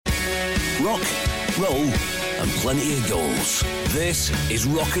Rock, roll and plenty of goals. This is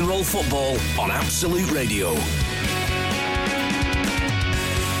Rock and Roll Football on Absolute Radio.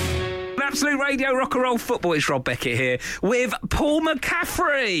 Absolute Radio, Rock and Roll Football. It's Rob Beckett here with Paul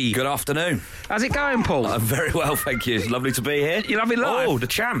McCaffrey. Good afternoon. How's it going, Paul? I'm very well, thank you. It's lovely to be here. You love it live? Oh, the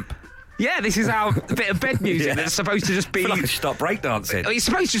champ. Yeah, this is our bit of bed music that's supposed to just be... I feel like I should start breakdancing. It's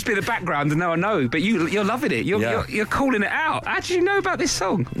supposed to just be the background and no one knows, but you're loving it. You're calling it out. How did you know about this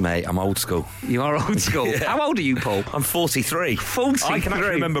song? Mate, I'm old school. You are old school. Yeah. How old are you, Paul? I'm 43. 43? I can actually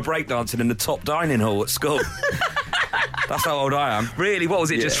remember breakdancing in the top dining hall at school. That's how old I am. Really? What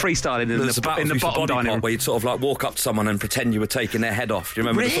was it? Just freestyling in the bottom dining room? Where you'd sort of like walk up to someone and pretend you were taking their head off. Do you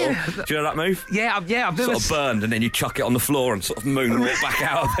remember the do you know that move? Yeah, I've never... Sort of burned and then you chuck it on the floor and sort of moonwalk back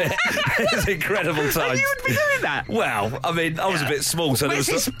out of it. It's incredible times. You would be doing that? Well, I mean, I was a bit small, so Where's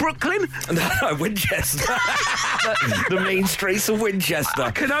there was... this, Brooklyn? No, Winchester. the mean streets of Winchester.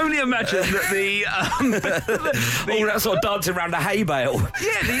 I can only imagine that all that sort of dancing around a hay bale.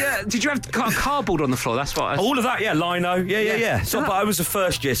 Yeah, did you have cardboard on the floor? That's what all of that, yeah, lino, yeah. So, but I was the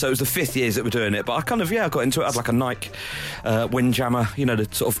first year, so it was the 5th years that were doing it. But I kind of, I got into it. I had like a Nike windjammer, you know, the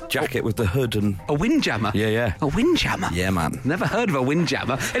sort of jacket with the hood and... A windjammer? Yeah. A windjammer? Yeah, man. Never heard of a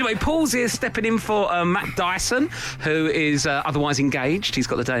windjammer. Anyway, Paul's here stepping in for Matt Dyson, who is otherwise engaged. He's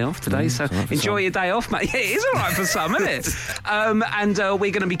got the day off today, so enjoy your day off, Matt. Yeah, it is all right for some, isn't it? And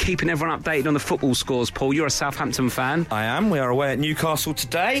we're going to be keeping everyone updated on the football scores, Paul. You're a Southampton fan. I am. We are away at Newcastle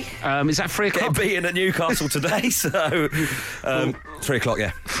today. Is that 3 o'clock? Getting beaten at Newcastle today, so... 3 o'clock,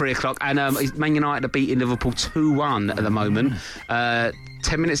 yeah. 3 o'clock. And Man United are beating Liverpool 2-1 at the moment. 10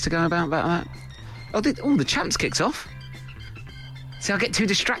 minutes to go about that. The champs kicks off. See, I get too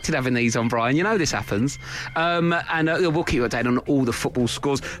distracted having these on, Brian. You know this happens. And we'll keep you updated on all the football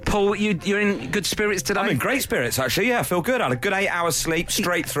scores. Paul, you're in good spirits today? I'm in great spirits, actually. Yeah, I feel good. I had a good 8 hours sleep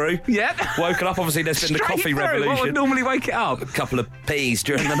straight through. Yeah. Woken up, obviously, there's been the coffee revolution. What would normally wake it up? A couple of peas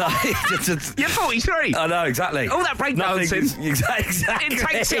during the night. You're 43. I know, exactly. All that breakdancing. Exactly. It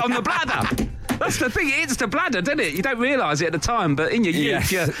takes it on the bladder. That's the thing, it hits the bladder, doesn't it? You don't realise it at the time, but in your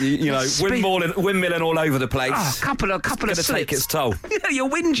youth, windmilling all over the place. A couple of it's going to take its toll. You're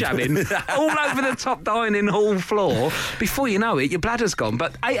windjamming all over the top dining hall floor. Before you know it, your bladder's gone.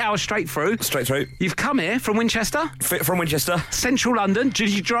 But 8 hours straight through. You've come here from Winchester? From Winchester. Central London. Did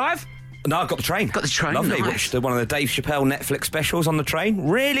you drive? No, I got the train. Lovely. Nice. Watched one of the Dave Chappelle Netflix specials on the train.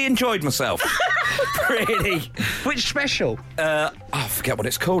 Really enjoyed myself. Really. Which special? I forget what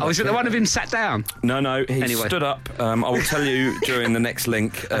it's called. Oh, is it the one of him sat down? No. He stood up. I will tell you during the next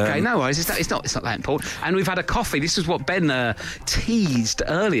link. Okay, no worries. It's not that important. And we've had a coffee. This is what Ben teased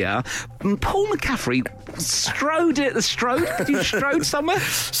earlier. Paul McCaffrey strode somewhere?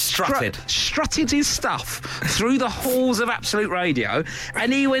 Strutted his stuff through the halls of Absolute Radio,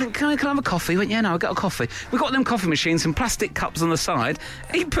 and he went, can I have a coffee? He went, yeah, no, I got a coffee. We got them coffee machines, some plastic cups on the side.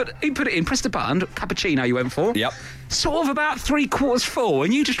 He put it in, pressed a button, cappuccino you went for. Yep. Sort of about 3/4 full,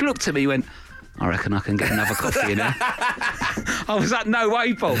 and you just looked at me and went, I reckon I can get another coffee in there. I was like, no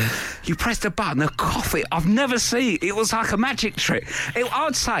way, Paul. You pressed a button, the coffee, I've never seen. It was like a magic trick.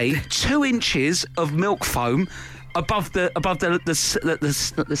 I'd say 2 inches of milk foam above the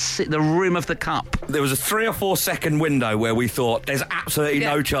rim of the cup. There was a 3 or 4 second window where we thought there's absolutely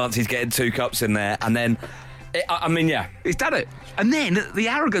no chance he's getting 2 cups in there, and then he's done it. And then the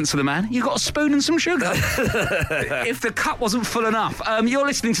arrogance of the man, you got a spoon and some sugar. If the cup wasn't full enough. You're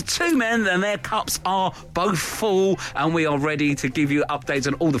listening to two men and their cups are both full, and we are ready to give you updates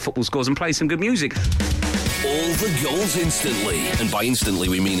on all the football scores and play some good music. All the goals instantly. And by instantly,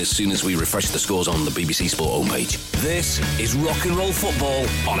 we mean as soon as we refresh the scores on the BBC Sport homepage. This is Rock and Roll Football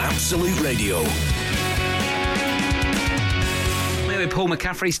on Absolute Radio. Paul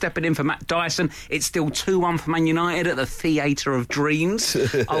McCaffrey stepping in for Matt Dyson. It's still 2-1 for Man United at the Theatre of Dreams,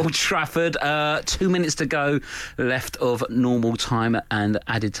 Old Trafford. 2 minutes to go left of normal time and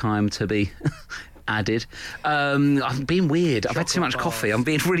added time to be added. I'm being weird. I've had too much coffee. I'm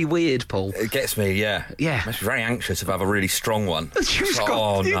being really weird, Paul. It gets me, yeah. Makes me very anxious if I have a really strong one. You've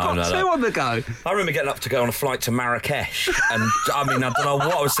got two on the go. I remember getting up to go on a flight to Marrakesh, and I don't know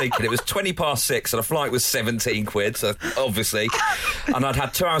what I was thinking. It was 6:20, and a flight was 17 quid, so obviously. And I'd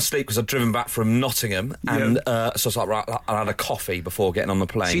had 2 hours sleep because I'd driven back from Nottingham, and so I was like, right, I had a coffee before getting on the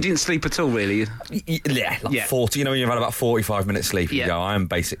plane. So you didn't sleep at all, really? 40. You know, when you've had about 45 minutes sleep, you go, I am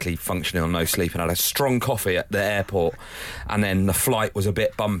basically functioning on no sleep, and I had a strong coffee at the airport, and then the flight was a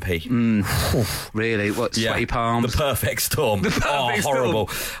bit bumpy. Really? What, sweaty palms? The perfect storm. Horrible.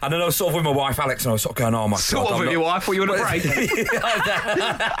 And then I was sort of with my wife Alex, and I was sort of going, oh my God. With your wife, or you on a break?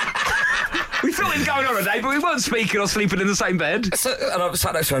 We thought we'd go on holiday, but we weren't speaking or sleeping in the same bed. So, and I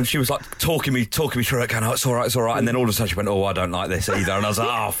sat next to her and she was like talking me through it, going, oh, it's all right. And then all of a sudden she went, oh, I don't like this either. And I was like,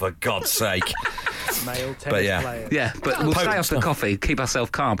 oh, for God's sake. Male tennis player. Yeah, but we'll stay off the coffee, keep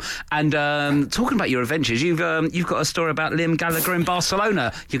ourselves calm. And talking about your adventures, you've got a story about Liam Gallagher in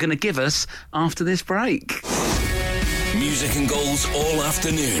Barcelona you're going to give us after this break. Music and goals all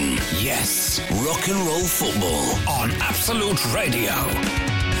afternoon. Yes, rock and roll football on Absolute Radio.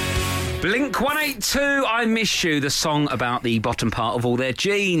 Blink 182, I Miss You, the song about the bottom part of all their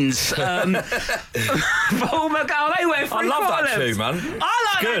jeans. Paul McCartney, they wear I love that too, man.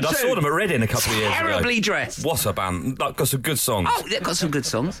 I like good. that too. I saw them at Reading a couple of years ago. Terribly dressed. What's a band? Like, got some good songs. Oh, they've got some good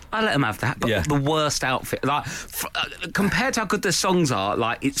songs. I let them have that. But Yeah. the worst outfit, like compared to how good the songs are,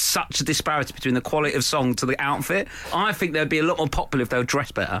 like it's such a disparity between the quality of song to the outfit. I think they'd be a lot more popular if they were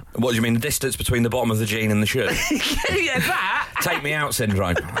dressed better. What do you mean, the distance between the bottom of the jean and the shoe? Yeah, that. Take me out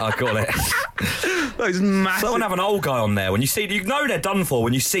syndrome, I call it. Those massive. Someone have an old guy on there. When you know they're done for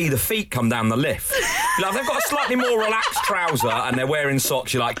when you see the feet come down the lift. Like, they've got a slightly more relaxed trouser and they're wearing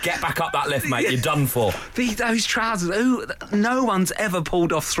socks. You're like, get back up that lift, mate. You're done for. Those trousers. No one's ever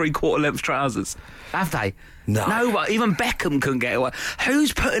pulled off 3/4 length trousers, have they? No one. Even Beckham couldn't get away.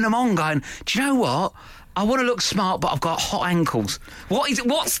 Who's putting them on? Going, do you know what? I want to look smart, but I've got hot ankles. What is it?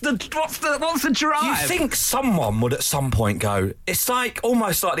 What's the drive? You think someone would at some point go, it's like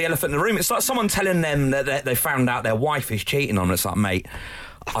almost like the elephant in the room. It's like someone telling them that they found out their wife is cheating on them. It's like, mate,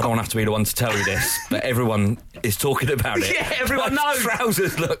 I don't have to be the one to tell you this, but everyone is talking about it. Yeah, everyone knows.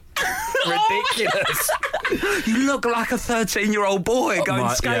 Trousers look ridiculous. You look like a 13-year-old boy going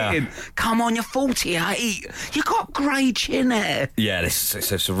skating. Yeah. Come on, you're 48. You got grey chin hair. Yeah,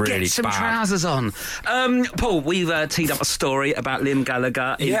 it's really Get some bad. trousers on. Paul, we've teed up a story about Liam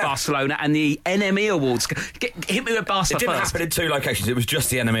Gallagher in Barcelona and the NME Awards. Hit me with Barcelona It didn't first. happen in two locations. It was just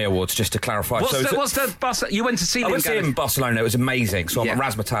the NME Awards, just to clarify. You went to see Liam Gallagher? I went to see him in Barcelona. It was amazing. So I'm at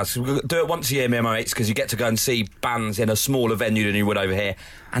Razzmatazz. We do it once a year, me and my mates, because you get to go and see bands in a smaller venue than you would over here.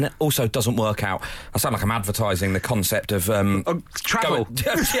 And it also doesn't work out. I sound like I'm advertising the concept of travel.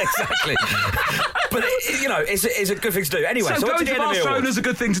 Yeah, exactly. But it's a good thing to do. Anyway, so going to Barcelona is a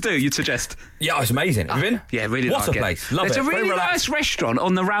good thing to do, you'd suggest? Yeah, it's amazing. Have you been? Yeah, really. What a place. Love it. There's a really nice restaurant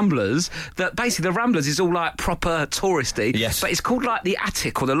on the Ramblers that basically the Ramblers is all like proper touristy. Yes. But it's called like the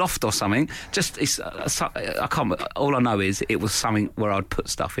Attic or the Loft or something. I can't. All I know is it was something where I'd put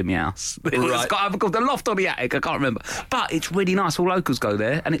stuff in my house. It's got either called the Loft or the Attic. I can't remember. But it's really nice. All locals go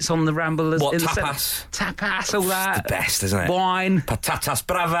there, and it's on the Ramblers. What, in tapas? Tapas, all that. It's the best, isn't it? Wine. Patatas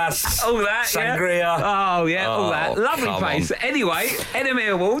bravas. All that. Sangria. Yeah. Oh yeah, all that. Lovely come place. on. Anyway, NME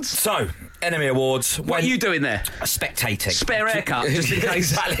Awards. So, NME Awards. What are you doing there? Spectating. Spare haircut, just in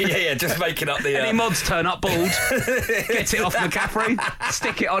case. Exactly, yeah, just making up the... Any mods turn up bald, get it off McCaffrey,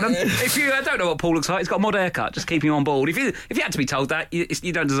 stick it on them. If you don't know what Paul looks like, he's got a mod haircut, just keep him on board. If you had to be told that,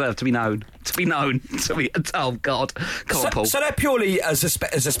 you don't deserve to be known. Oh, God. Come on, Paul. So they're purely as a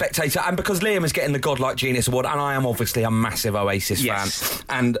spectator, and because Liam is getting the Godlike Genius Award, and I am obviously a massive Oasis fan,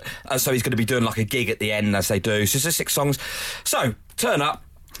 and so he's going to be doing like a gig at the end, as they do. So it's 6 songs. So, turn up.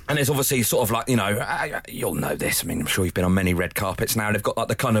 And there's obviously sort of like, you'll know this. I mean, I'm sure you've been on many red carpets now. They've got like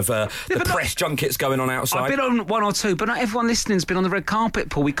the kind of the press junkets going on outside. I've been on 1 or 2, but not everyone listening's been on the red carpet,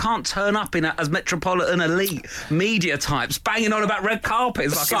 Paul. We can't turn up as metropolitan elite media types banging on about red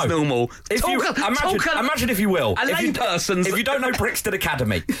carpets like it's normal. Imagine if you will. A layperson's... If you don't know Brixton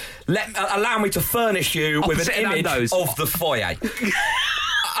Academy, allow me to furnish you with an image of the foyer.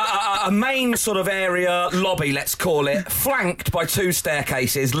 A main sort of area, lobby, let's call it, flanked by 2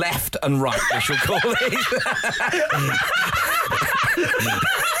 staircases, left and right, we shall call it.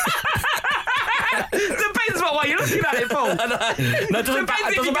 Depends what way you're looking at it, Paul. No, it doesn't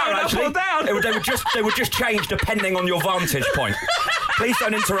matter, actually. They would just change depending on your vantage point. Please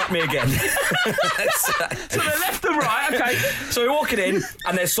don't interrupt me again. So they're left and right, okay. So we're walking in,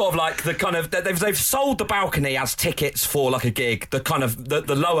 and there's sort of like the kind of... They've sold the balcony as tickets for like a gig. The kind of...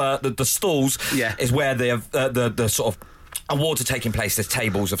 The lower... The stalls is where the sort of... awards are taking place. There's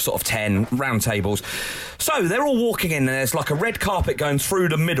tables of sort of 10 round tables. So they're all walking in, and there's like a red carpet going through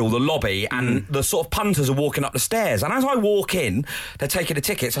the middle, the lobby, and the sort of punters are walking up the stairs. And as I walk in, they're taking the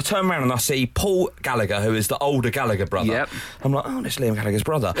tickets. I turn around and I see Paul Gallagher, who is the older Gallagher brother. Yep. I'm like, oh, this is Liam Gallagher's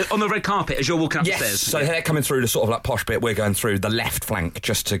brother. On the red carpet as you're walking up the stairs. So they're coming through the sort of like posh bit. We're going through the left flank,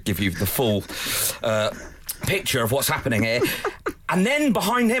 just to give you the full picture of what's happening here. And then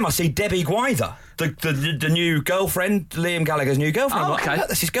behind him, I see Debbie Guider, the new girlfriend, Liam Gallagher's new girlfriend. Oh, okay.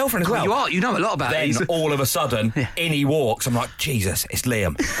 That's his girlfriend as well. You know a lot about it. Then all of a sudden, in he walks. I'm like, Jesus, it's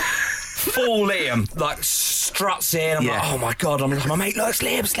Liam. full Liam, like struts in. I'm like, oh my God, I'm like, my mate, look, it's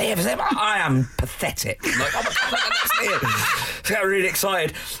Liam. I am pathetic. I'm like, oh my God, that's Liam. So I got really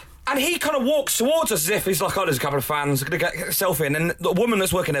excited. And he kind of walks towards us as if he's like, oh, there's a couple of fans, going to get a selfie. And then the woman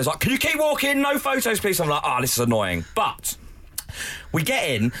that's working there is like, can you keep walking? No photos, please. I'm like, this is annoying. But we get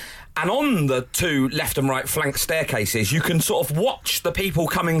in, and on the two left and right flank staircases, you can sort of watch the people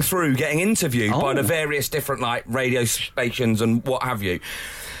coming through getting interviewed by the various different like radio stations and what have you.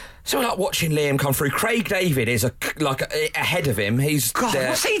 So we're like watching Liam come through. Craig David is ahead of him. He's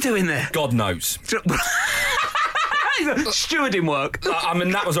what's he doing there? God knows. Stewarding work. I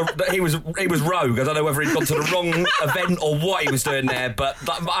mean, he was rogue. I don't know whether he'd gone to the wrong event or what he was doing there, but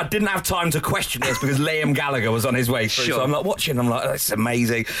I didn't have time to question this because Liam Gallagher was on his way through. Sure. So I'm like watching. I'm like, this is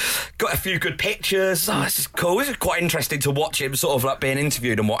amazing. Got a few good pictures. This is cool. This is quite interesting to watch him sort of like being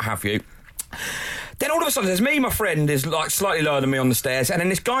interviewed and what have you. Then all of a sudden, there's me. My friend is like slightly lower than me on the stairs, and then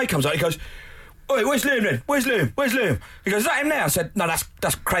this guy comes out. He goes, "Oi, where's Liam then? Where's Liam? He goes, is that him now? I said, no,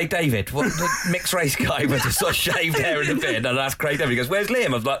 that's Craig David. The mixed race guy with the sort of shaved hair and the beard. No, that's Craig David. He goes, where's Liam?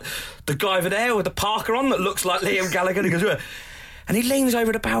 I was like, the guy over there with the parka on that looks like Liam Gallagher. And he goes, where? And he leans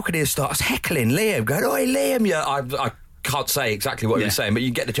over the balcony and starts heckling Liam, going, oi, Liam, yeah. I can't say exactly what he was saying, but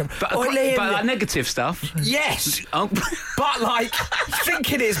you get the jump. But like negative stuff? Yes. But like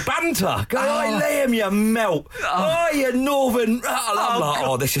thinking it's banter. Go, oi, Liam, you melt. You northern. I'm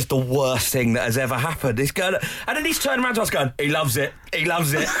like, this is the worst thing that has ever happened. This guy, and then he's turning around to us going, he loves it. Oi,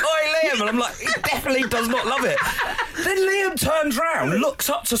 Liam. And I'm like, he definitely does not love it. Then Liam turns round, looks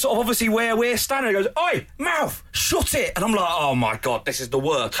up to sort of obviously where we're standing, and goes, oi, mouth, shut it. And I'm like, oh my God, this is the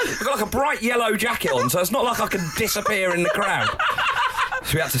worst. I've got like a bright yellow jacket on, so it's not like I can disappear in the crowd.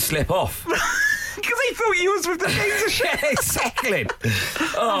 So we had to slip off. Because he thought you was with the things of shit. Exactly.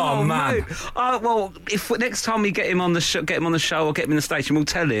 Oh man. No. Well, if next time we get him on the show, or get him in the station, we'll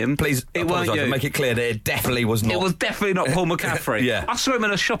tell him. Please, it weren't you. Make it clear that it definitely was not. It was definitely not Paul McCaffrey. Yeah. I saw him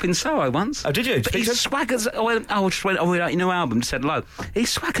in a shop in Soho once. Oh, did you? But he swaggers. I just went, we like your new album. Said hello. He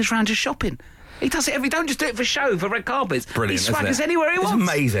swaggers round just shopping. He does it don't just do it for show, for red carpets. Brilliant, he swaggers anywhere he wants.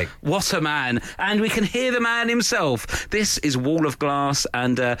 It's amazing. What a man. And we can hear the man himself. This is Wall of Glass,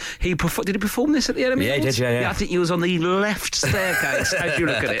 and did he perform this at the Enemy Awards? Yeah, he did, yeah. I think he was on the left staircase as you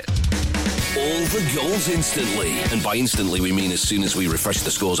look at it. All the goals instantly. And by instantly, we mean as soon as we refresh the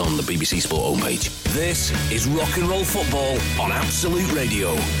scores on the BBC Sport homepage. This is Rock and Roll Football on Absolute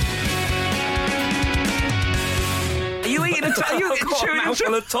Radio. Are you eating a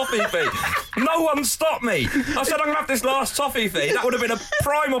toffee fee? No one stopped me. I said I'm going to have this last toffee fee. That would have been a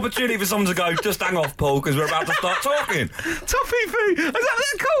prime opportunity for someone to go, just hang off, Paul, because we're about to start talking. Toffee fee? Is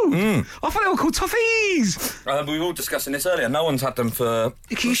that cool? I thought they were called toffees. We were all discussing this earlier. No one's had them for...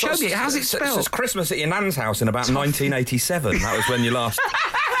 Can you show me? How's it spelled? It's Christmas at your nan's house in about 1987. That was when you last...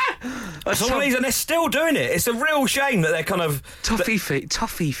 For some reason, they're still doing it. It's a real shame that they're kind of... Toffee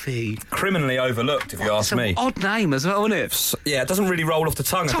fee. Criminally overlooked, if you ask me. It's an odd name as well, isn't it? Yeah, it doesn't really roll off the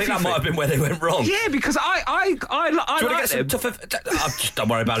tongue. I think that might have been where they went wrong. Yeah, because I like them. Don't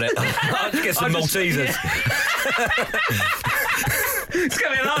worry about it. I'll just get some Maltesers. It's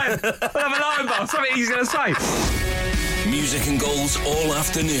going to be a lion. I'll have a lion bar. Something he's going to say. Music and goals all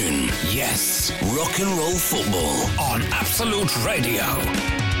afternoon. Yes, rock and roll football on Absolute Radio.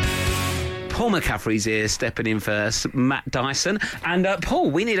 Paul McCaffrey's here, stepping in first, Matt Dyson. And Paul,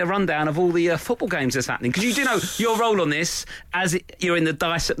 we need a rundown of all the football games that's happening. Because you do know your role on this, as you're in the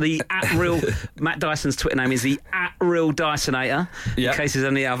Dyson, the @real... Matt Dyson's Twitter name is the @real Dysonator. Yep. In case there's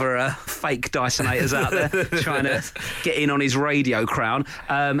any other fake Dysonators out there trying to get in on his radio crown.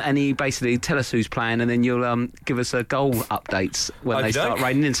 And he basically tell us who's playing, and then you'll give us goal updates when they start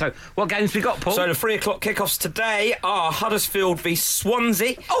raining in. So what games we got, Paul? So the 3 o'clock kickoffs today are Huddersfield v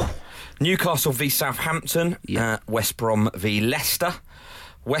Swansea. Newcastle v Southampton, West Brom v Leicester,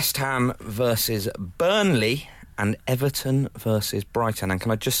 West Ham versus Burnley, and Everton versus Brighton. And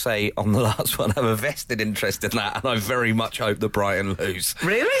can I just say on the last one, I have a vested interest in that, and I very much hope that Brighton lose.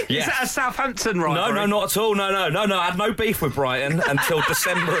 Really? Yes. Is that a Southampton rivalry? No, not at all. No. I had no beef with Brighton until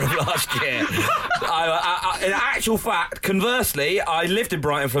December of last year. In actual fact, conversely, I lived in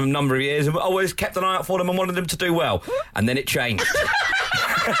Brighton for a number of years and always kept an eye out for them and wanted them to do well. And then it changed.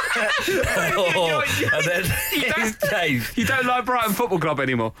 You don't like Brighton Football Club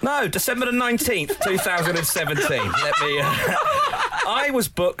anymore? No, December the 19th, 2017. Let me... I was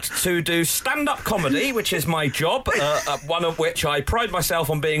booked to do stand-up comedy, which is my job, one of which I pride myself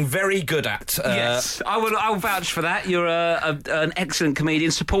on being very good at. Yes, I'll vouch for that. You're an excellent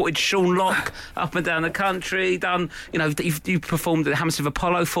comedian. Supported Sean Locke up and down the country. Done, you've performed at the Hammersmith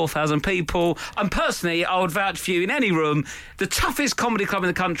Apollo, 4,000 people. And personally, I would vouch for you in any room. The toughest comedy club in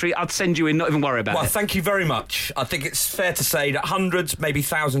the country, I'd send you in, not even worry about it. Well, thank you very much. I think it's fair to say that hundreds, maybe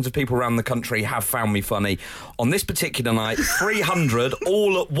thousands of people around the country have found me funny. On this particular night, 300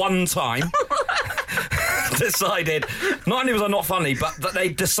 all at one time decided not only was I not funny, but that they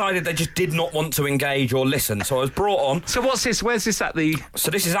decided they just did not want to engage or listen. So I was brought on. So what's this? Where's this at the...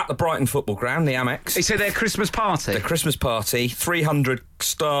 So this is at the Brighton Football Ground, the Amex. You say their Christmas party? The Christmas party, 300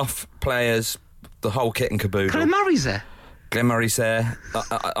 staff, players, the whole kit and caboodle. Glenn Murray's there. Glenn Murray's there.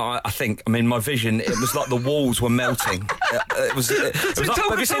 I think, my vision, it was like the walls were melting. It was like,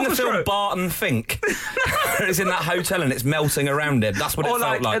 have you seen the film Barton Fink? It's in that hotel and it's melting around him. That's what it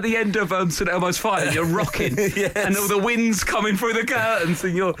felt like. At the end of St Elmo's Fire, you're rocking, yes. And all the wind's coming through the curtains,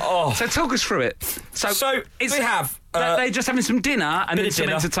 and you're... Oh. So talk us through it. So we have... they're just having some dinner and then some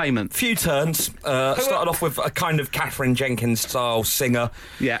entertainment. Few turns. Started off with a kind of Catherine Jenkins style singer.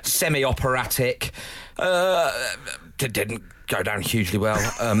 Yeah. Semi-operatic. Didn't go down hugely well.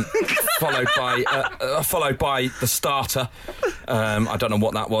 Followed by the starter. I don't know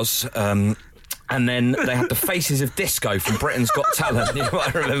what that was. And then they had the Faces of Disco from Britain's Got Talent. You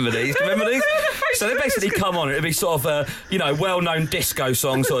might remember these. So they basically come on. It'd be sort of well-known disco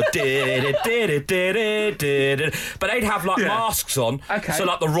songs, sort of but they'd have masks on. Okay. So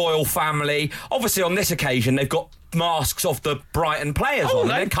like the royal family. Obviously on this occasion they've got masks of the Brighton players on.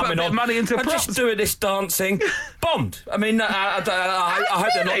 They're coming on money into and props. Just doing this dancing. Bombed. I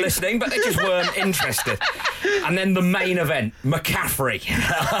hope they're not listening, but they just weren't interested. And then the main event, McCaffrey.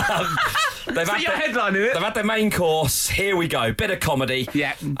 You're headlining it. They've had their main course. Here we go. Bit of comedy.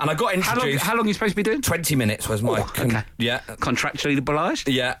 Yeah. And I got introduced. How long are you supposed to be doing? 20 minutes was my... okay. Yeah. Contractually obliged?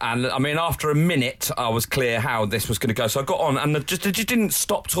 Yeah, and after a minute, I was clear how this was going to go. So I got on, and they just didn't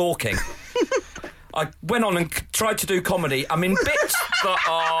stop talking. I went on and tried to do comedy. Bits that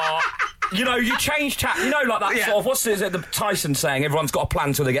are... you change tack. Like that sort of... What's the Tyson saying? Everyone's got a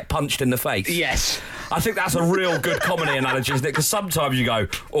plan till they get punched in the face. Yes. I think that's a real good comedy analogy, isn't it? Because sometimes you go,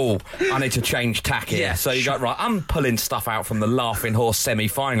 I need to change tack here. Yeah. So you go, right, I'm pulling stuff out from the Laughing Horse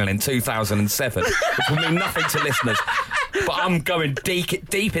semi-final in 2007, which will mean nothing to listeners. But I'm going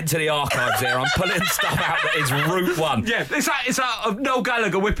deep into the archives here. I'm pulling stuff out that is Route 1. Yeah, it's like Noel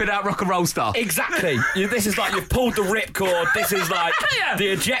Gallagher whipping out Rock and Roll Star. Exactly. This is like you've pulled the ripcord. This is like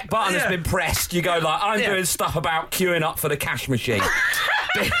the eject button has been pressed. You go like, I'm doing stuff about queuing up for the cash machine.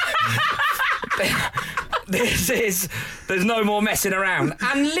 There's no more messing around.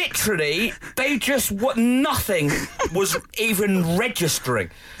 And literally, nothing was even registering.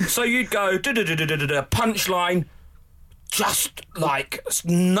 So you'd go, punchline, just like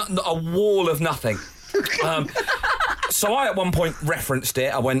a wall of nothing. So I at one point referenced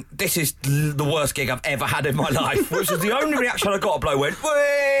it. I went, this is the worst gig I've ever had in my life, which was the only reaction I got. A bloke went,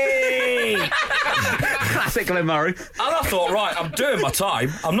 whee! Classic Glenn Murray. And I thought, right, I'm doing my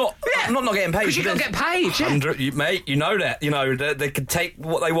time. I'm not getting paid. Because you don't get paid, mate, you know that. They can take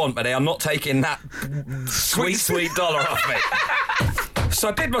what they want, but they are not taking that sweet dollar off me. So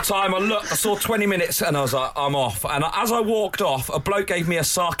I did my time, I saw 20 minutes and I was like, I'm off. And as I walked off, a bloke gave me a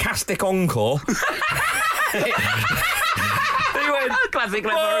sarcastic encore. He went, classic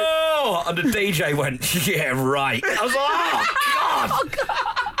Glenn Murray. Oh! And the DJ went, yeah, right. I was like, oh,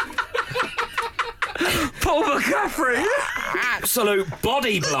 God. Paul McCaffrey. Absolute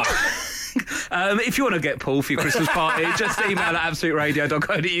body blow. If you want to get Paul for your Christmas party, just email at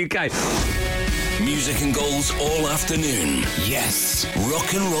absoluteradio.co.uk. Music and goals all afternoon. Yes,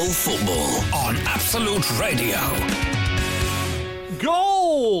 rock and roll football on Absolute Radio.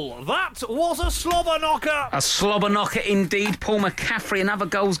 Goal! That was a slobber knocker. A slobber knocker indeed. Paul McCaffrey. Another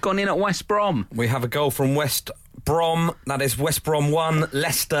goal's gone in at West Brom. We have a goal from West Brom. That is West Brom 1,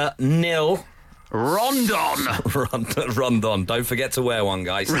 Leicester 0. Rondon. Don't forget to wear one,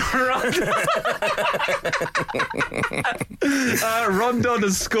 guys. Rondon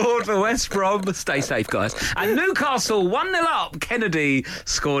has scored for West Brom. Stay safe, guys. And Newcastle 1-0 up. Kennedy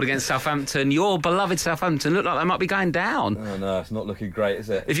scored against Southampton. Your beloved Southampton look like they might be going down. Oh, no, it's not looking great, is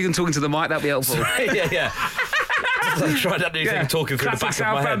it? If you can talk into the mic, that'd be helpful. Yeah. Try that new thing talking through classic the back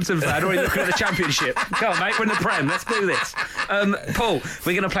of my head. Southampton fan, already looking at the Championship. Come on, mate, we're in the Prem. Let's do this. Paul,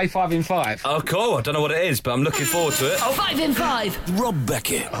 we're going to play 5 in 5. Oh, cool. I don't know what it is, but I'm looking forward to it. 5 in 5. Rob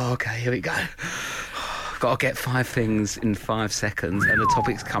Beckett. Okay, here we go. Got to get 5 things in 5 seconds, and the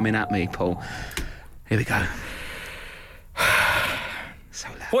topic's coming at me, Paul. Here we go.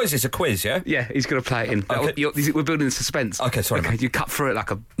 What is this, a quiz, yeah? Yeah, he's going to play it in. Okay. We're building suspense. Okay, sorry, man. You cut through it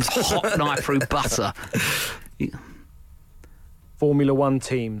like a hot knife through butter. Formula One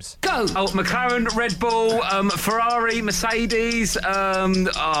teams. Go! Oh, McLaren, Red Bull, Ferrari, Mercedes,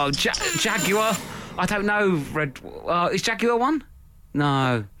 Jaguar. I don't know. Is Jaguar one?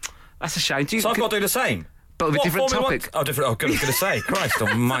 No. That's a shame. So I've got to do the same? But with a different topic. Different. I was going to say, Christ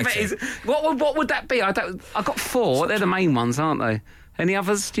almighty. What would that be? I got 4. They're the main ones, aren't they? Any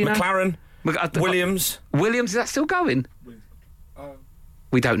others? Do you know? McLaren, Williams. Williams, is that still going?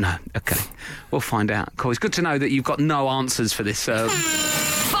 We don't know. Okay, we'll find out. Cool. It's good to know that you've got no answers for this.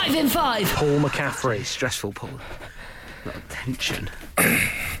 5 in 5. Paul McCaffrey. Stressful, Paul. A lot of tension.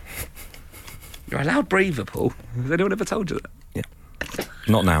 You're a loud breather, Paul. Has anyone ever told you that? Yeah.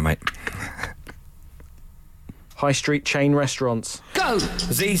 Not now, mate. High street chain restaurants. Go!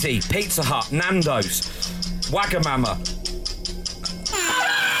 ZZ, Pizza Hut, Nando's, Wagamama.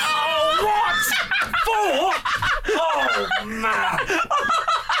 Oh, what? 4? Oh, man.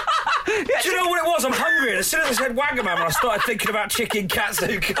 Do you know what it was? I'm hungry, and as soon as I said Wagamama, I started thinking about chicken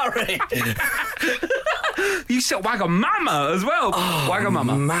katsu curry. You said Wagamama as well. Oh,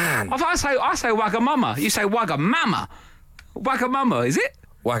 Wagamama. Man. I say Wagamama. You say Wagamama. Wagamama, is it?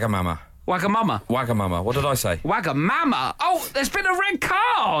 Wagamama. Wagamama. Wagamama. What did I say? Wagamama. Oh, there's been a red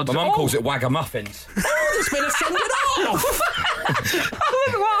card. My mum calls it Wagamuffins. Oh, there's been a send-it off.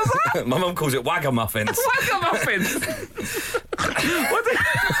 What was that? My mum calls it Wagamuffins. Wagamuffins.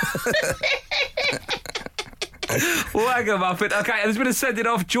 Wagamuffin. Okay, and there's been a sending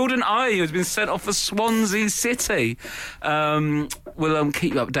off. Jordan Ayew has been sent off for Swansea City. We'll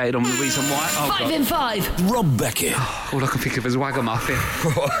keep you updated on the reason why. 5 in 5. Rob Beckett. All I can think of is Wagamuffin.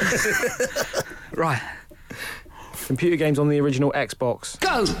 Right. Computer games on the original Xbox.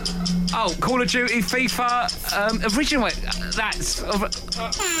 Go! Oh, Call of Duty, FIFA, original. That's. Oh,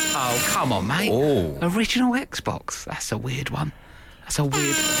 come on, mate. Oh. Original Xbox. That's a weird one. That's a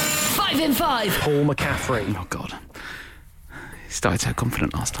weird. 5 in 5. Paul McCaffrey. Oh, God. He started so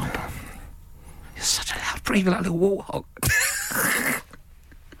confident last time, Paul. You're such a loud breather, like a little warthog.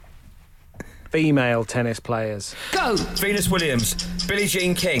 Female tennis players. Go! Venus Williams, Billie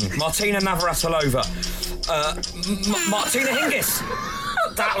Jean King, Martina Navratilova, Martina Hingis.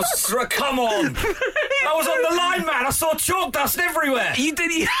 That was... come on. That was on the line, man. I saw chalk dust everywhere. You did...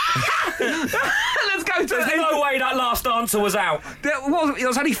 Let's go to... There's no way that last answer was out. There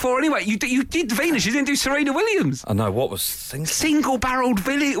was only 4 anyway. You did Venus, you didn't do Serena Williams. I know, what was thinking? Single-barreled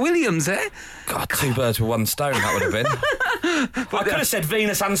Williams, eh? God, 2 birds with 1 stone, that would have been. I could have said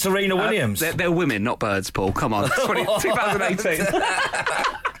Venus and Serena Williams. They're women, not birds, Paul. Come on. 2018.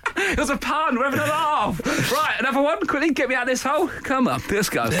 It was a pun. We're having a laugh. Right, another one. Quickly, get me out of this hole. Come on, let's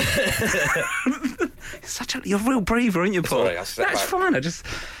go. You're a real breather, aren't you, Paul? Sorry, I stepped That's back. fine. I just...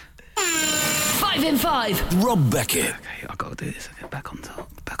 5 in 5. Rob Beckett. Okay, I've got to do this. I get back on top,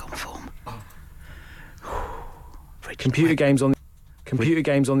 back on form. Computer games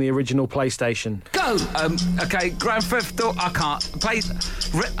on the original PlayStation. Go! Okay, Grand Theft Auto. I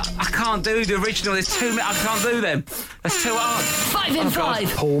can't do the original. There's too many. I can't do them. That's too hard. 5 in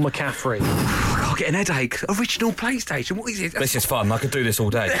 5. Paul McCaffrey. I'll get an headache. Original PlayStation. What is it? This is fun. I could do this all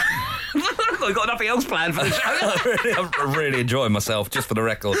day. I've got nothing else planned for the show. I'm really enjoying myself, just for the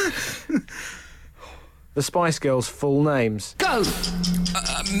record. The Spice Girls' full names. Go!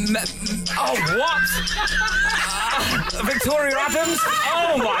 Oh, what? Victoria Adams?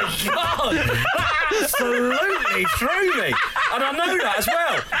 Oh, my God. That absolutely threw me. And I know that as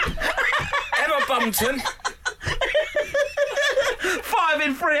well. Emma Bunton. 5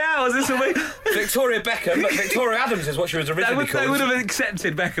 in 3 hours, this will be. Victoria Beckham, but Victoria Adams is what she was originally They called. would have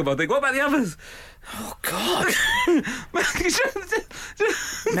accepted Beckham, I think. What about the others? Oh, God.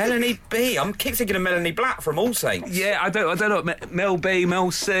 Melanie B. I keep thinking of Melanie Black from All Saints. Yeah, I don't know. Mel B,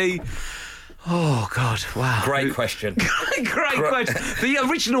 Mel C. Oh, God, wow. Great question. Great question. The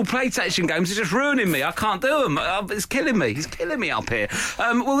original PlayStation games are just ruining me. I can't do them. It's killing me. It's killing me up here.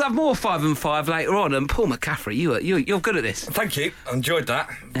 We'll have more 5 and 5 later on. And Paul McCaffrey, you're good at this. Thank you. I enjoyed that.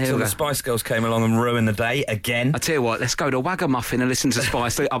 we Until go. the Spice Girls came along and ruined the day again. I tell you what, let's go to Wagamuffin and listen to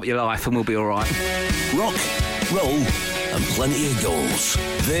Spice up your life and we'll be all right. Rock, roll, and plenty of goals.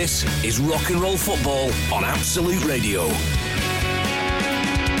 This is Rock and Roll Football on Absolute Radio.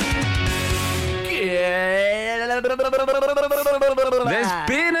 There's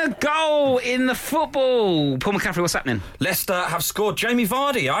been a goal in the football. Paul McCaffrey, what's happening? Leicester have scored Jamie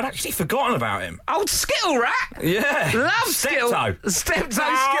Vardy. I'd actually forgotten about him. Old Skittle Rat. Yeah. Love Skittle. Steptoe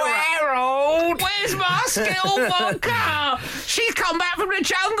Skittle. Harold. Where's my Skittle vodka? She's come back from the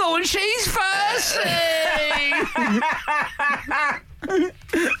jungle and she's thirsty. All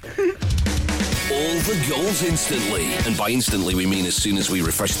the goals instantly. And by instantly, we mean as soon as we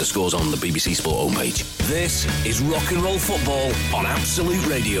refresh the scores on the BBC Sport homepage. This is Rock and Roll Football on Absolute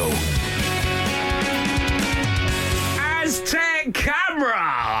Radio. Aztec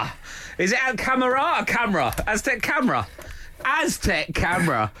Camera! Is it Camera or Camera? Aztec Camera. Aztec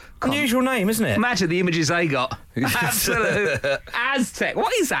Camera. Unusual name, isn't it? Imagine the images they got. Absolute Aztec.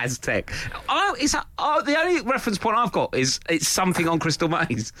 What is Aztec? The only reference point I've got is it's something on Crystal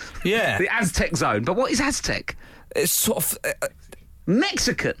Maze. Yeah. The Aztec Zone. But what is Aztec? It's sort of...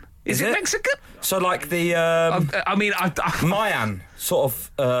 Mexican. Is it it? Mexican? So like the... Mayan sort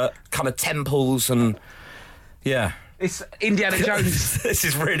of kind of temples and... Yeah. It's Indiana Jones. This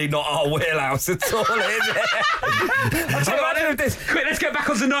is really not our wheelhouse at all, is it? Quick, let's get back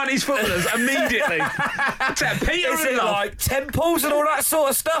on the 90s footballers immediately. Peter Is it like temples and all that sort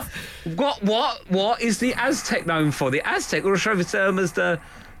of stuff? What is the Aztec known for? The Aztec will refer to them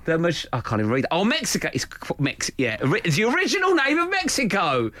as I can't even read it. Oh, Mexico. It's the original name of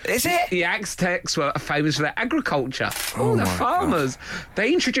Mexico. Is it? The Aztecs were famous for their agriculture. Oh, the farmers.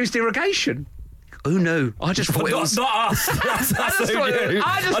 They introduced irrigation. Who knew? I just thought it was... Not us. That's who knew.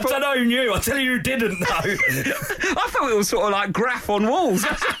 I don't know who knew. I tell you who didn't know. I thought it was sort of like graph on walls.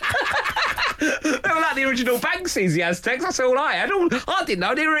 They were like the original Banksys, the Aztecs. That's all I had. I didn't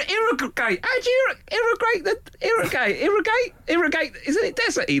know they were irrigate. How'd you irrigate? Isn't it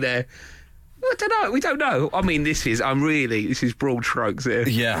deserty there? I don't know. We don't know. I mean, this is broad strokes here.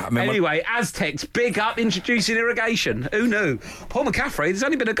 Yeah. I mean, anyway, Aztecs, big up introducing irrigation. Who knew? Paul McCaffrey, there's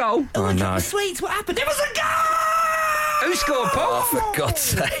only been a goal. I know. Sweet, what happened? It was a goal! Who scored, Paul? Oh, for God's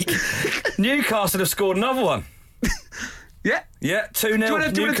sake. Newcastle have scored another one. Yeah. Yeah, 2-0. Do you want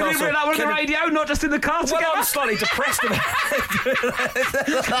to deliver that one on the radio, not just in the car together? Well, I'm slightly depressed about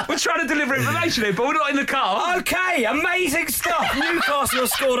it. We're trying to deliver information here, but we're not in the car. Okay, amazing stuff. Newcastle have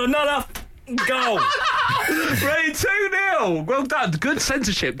scored another goal. Ray, 2-0. Well done. Good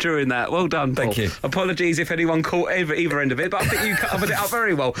censorship during that. Well done, Paul. Thank you. Apologies if anyone caught either end of it, but I think you covered it up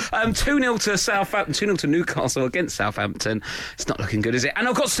very well. 2-0 to Southampton, 2-0 to Newcastle against Southampton. It's not looking good, is it? And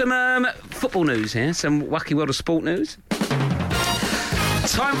I've got some football news here, some wacky world of sport news.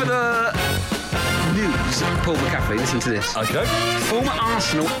 Time for the news. Paul McCaffrey, listen to this. Okay. Former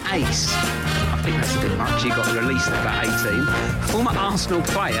Arsenal ace. I think that's a bit much. He got released at about 18. Former Arsenal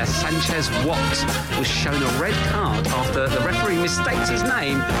player Sanchez Watt was shown a red card after the referee mistakes his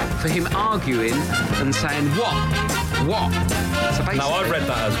name for him arguing and saying what. So basically, No, I read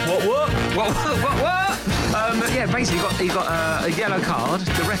that as what? Yeah, basically he got a yellow card.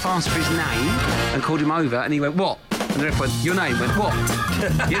 The ref asked for his name and called him over, and he went what? And the ref went, your name? Went what?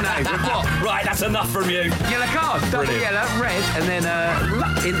 Your name? Went what? Right, that's enough from you. Yellow card, double yellow, red, and then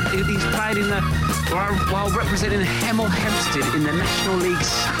he's playing while representing Hemel Hempstead in the National League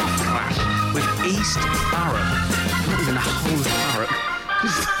South clash with East Thurrock. Not even the whole of Thurrock.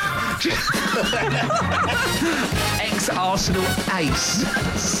 Ex-Arsenal ace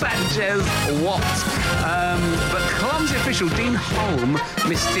Sanchez Watt. But clumsy official Dean Holm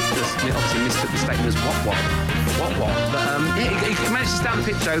mistook the statement as what. But he managed to stand the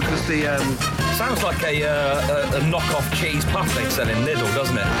pitch though because the Sounds like a knockoff cheese puff they sell in Lidl,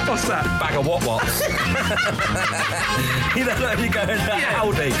 doesn't it? what's that? Bag of what-wats. You know, you go in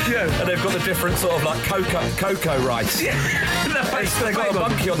Aldi, and they've got the different sort of like cocoa rice. Yeah. They've got a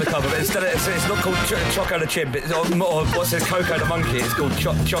monkey on the cover, but instead of, it's not called Choco the Chimp, or what's it, Coco the Monkey, it's called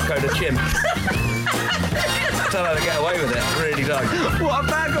Choco the Chimp. I don't know how to get away with it, I really don't. What a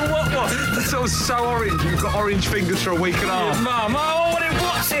bag of what? It's sort of so orange. You've got orange fingers for a week and a half. Mum, they're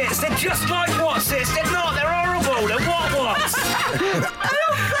What's-Its, they're just like What's-Its, they're not, they're horrible, they're what-wats.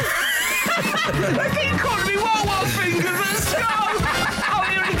 They keep calling me what fingers at school. Oh,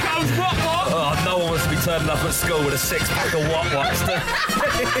 here he comes, what? Oh, no one wants to be turning up at school with a six-pack of what-wats.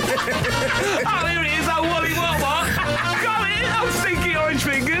 Oh, here he is, Wally what? Come in, stinky orange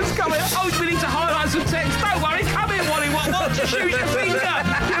fingers. Come in. Oh, we need to highlight some text. Don't worry, come in, Wally what? Just use your finger,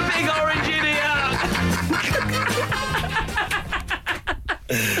 you big orange idiot.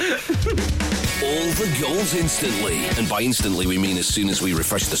 All the goals instantly. And by instantly, we mean as soon as we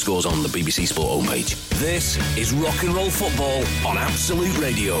refresh the scores on the BBC Sport homepage. This is Rock and Roll Football on Absolute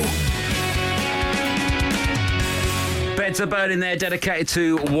Radio. Beds are burning there, dedicated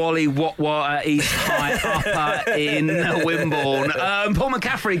to Wally What East High Upper in Wimborne. Paul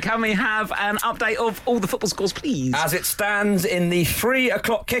McCaffrey, can we have an update of all the football scores, please? As it stands in the 3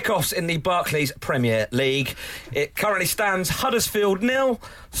 o'clock kickoffs in the Barclays Premier League, it currently stands Huddersfield 0,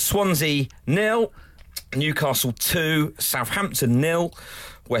 Swansea 0, Newcastle 2, Southampton 0,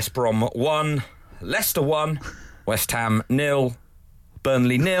 West Brom 1, Leicester 1, West Ham 0,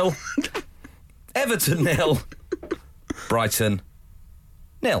 Burnley 0. Everton 0. Brighton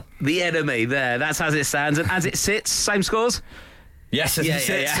 0. The enemy there. That's as it stands. And as it sits, same scores? Yes,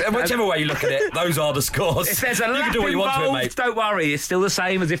 whichever way you look at it, those are the scores. If there's a you lap can do what you want to it, mate. Don't worry, it's still the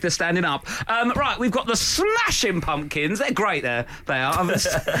same as if they're standing up. Right, we've got the Smashing Pumpkins. They're great there. They are.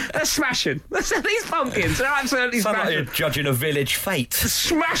 They're smashing. These pumpkins, they're absolutely Sound like smashing. you're judging a village fate.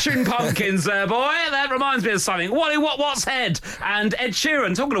 Smashing Pumpkins there, boy. That reminds me of something. Wally What's Head and Ed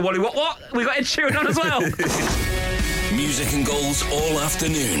Sheeran. Talking of Wally What, we got Ed Sheeran on as well. Music and goals all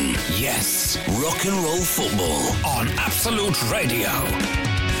afternoon. Yes, rock and roll football on Absolute Radio.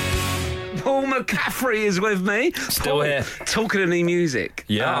 Paul McCaffrey is with me. Still Paul, here. Talking of new music.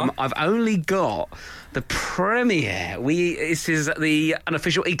 Yeah. I've only got the premiere. This is the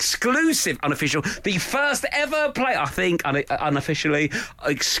unofficial, exclusive unofficial, the first ever play, I think, unofficially,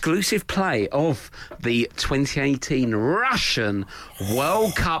 exclusive play of the 2018 Russian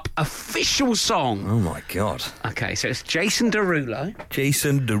World Cup official song. Oh, my God. Okay, so it's Jason Derulo.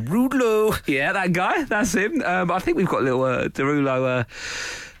 Jason Derulo. Yeah, that guy. That's him. I think we've got a little Derulo.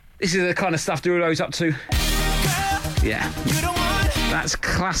 This is the kind of stuff Derulo's up to. Yeah. That's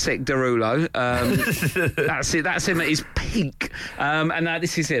classic Derulo. That's it. That's him at his peak. And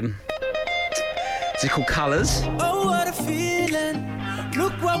this is him. This is called Colours. Oh, what a feeling.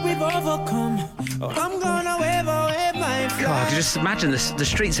 Look what we've overcome. Oh, I'm gonna wave away my flag. God, you just imagine the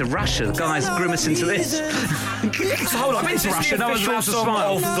streets of Russia. The guys grimacing to this. Hold on, I've been to Russia. No one's allowed to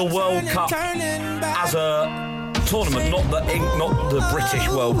smile. Of the World Cup as a tournament, not the British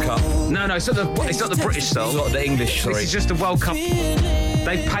World Cup. No, it's not the British style. Not the English, sorry. This is just a World Cup.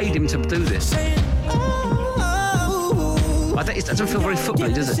 They paid him to do this. It doesn't feel very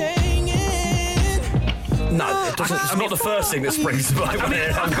footbally, does it? No, it doesn't. It's not the first thing that springs to mind.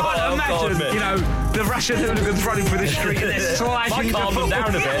 I can't imagine, the Russian hooligans running through the street and they're sliding. I calm them down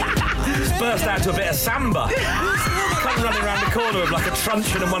a bit. Just burst out to a bit of samba. Come running around the corner with like a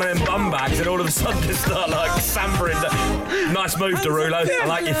truncheon and one of them bum bags, and all of a sudden just start like sambering. Nice move, Derulo. I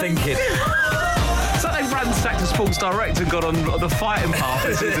like your thinking. It's like they've ransacked the Sports Direct and got on the fighting path.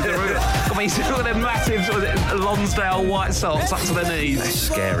 I mean, he's got their massive sort of Lonsdale white socks up to their knees. That's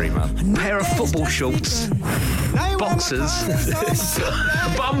scary, man. Pair of football shorts, boxers,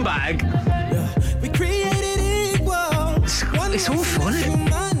 bum bag. We created equal. It's awful, isn't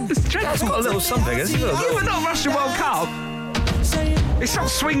it? It's dreadful. It's got a little something, isn't it? Yeah, but not Russian World Cup. It's not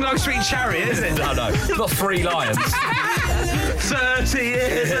Swing Low Sweet Chariot, is it? No. It's not Three Lions. 30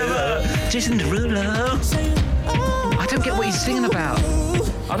 years of Jason Derulo. I don't get what he's singing about.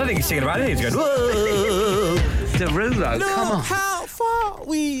 I don't think he's singing about anything. He's going, whoa. Derulo, come on. How far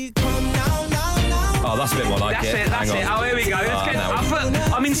we come now. Oh, that's a bit more like That's it. it, that's Hang it. on. Oh, here we go. Let's get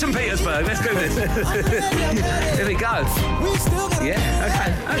no. I'm in St. Petersburg. Let's do this. Here we go.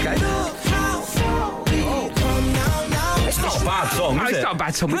 Yeah, okay. It's not a bad song, No, is it's it? not a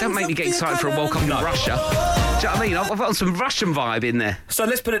bad song. We don't make me get excited for a World Cup in Russia. Do you know what I mean? I've got some Russian vibe in there. So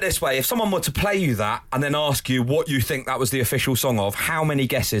let's put it this way. If someone were to play you that and then ask you what you think that was the official song of, how many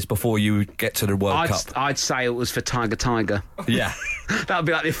guesses before you get to the World Cup? I'd say it was for Tiger. Yeah. That would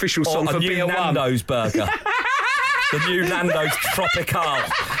be like the official song Or for a new Beer One. Nando's burger. The new Nando's Tropical.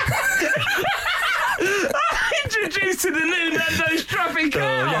 Introduced to the new Nando's Tropical.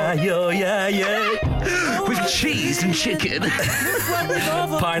 Oh, yeah. With cheese and chicken.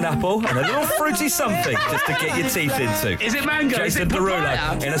 Pineapple and a little fruity something just to get your teeth into. Is it mango? Jason Is it Derulo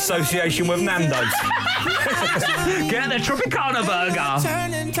papaya? in association with Nando's. Get the Tropicana burger.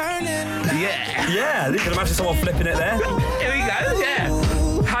 Yeah. Yeah, you can imagine someone flipping it there. Here we go, yeah.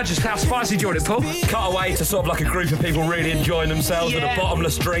 How spicy do you want it, Paul? Cut away to sort of like a group of people really enjoying themselves with a Yeah.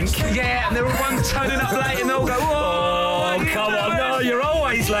 bottomless drink. Yeah, and they're all one turning up late and they'll go, whoa. Oh, what are you come on. doing? No, you're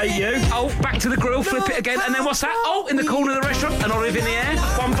always late, you. Oh, back to the grill, flip it again, and then what's that? Oh, in the corner of the restaurant, an olive in the air,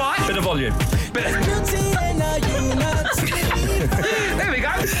 one bite. Bit of volume. There we go.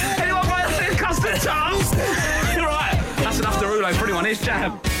 Anyone buy a custard tart? Right, that's enough Derulo for anyone. Here's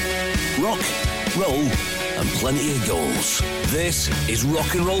Jam. Rock, roll, and plenty of goals. This is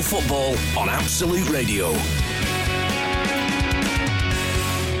rock and roll football on Absolute Radio.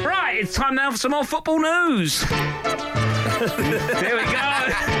 Right, it's time now for some more football news. Here we go.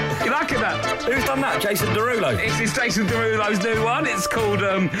 You liking that? Who's done that? Jason Derulo. It's Jason Derulo's new one. It's called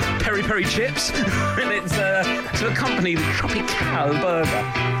Peri Peri Chips, and it's to accompany the Tropical burger.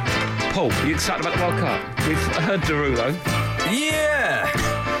 Paul, are you excited about the World Cup? We've heard Derulo. Yeah.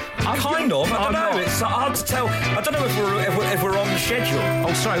 Kind of. I don't know. not. It's hard to tell. I don't know if we're on schedule.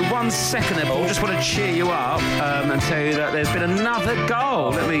 Oh, sorry, 1 second there, Paul. Just want to cheer you up and tell you that there's been another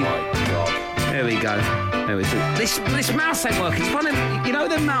goal. Let me. My God. There we go. This mouse ain't working. It's one of them, you know,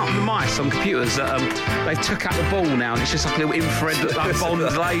 the mice on computers that they took out the ball now and it's just like a little infrared like Bond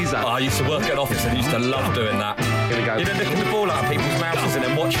laser. I used to work at an office and used to love doing that. Here we go. You know, looking the ball out of people's mouths and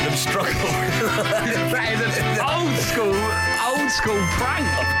then watching them struggle. That is an old school prank.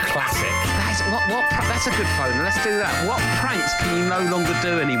 Classic. That's a good phone. Let's do that. What pranks can you no longer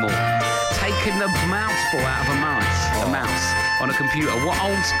do anymore? Taking the mouse ball out of a mouse on a computer. What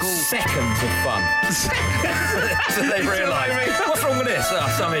old school? Seconds of fun. So they realise, what's wrong with this? Oh,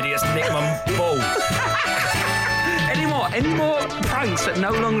 some idiots nicked my ball. Any more pranks that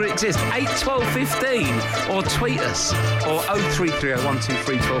no longer exist? 8, 12, 15, or tweet us, or 0330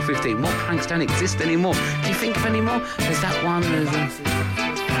 123 12 15. What pranks don't exist anymore? Do you think of any more? There's that one.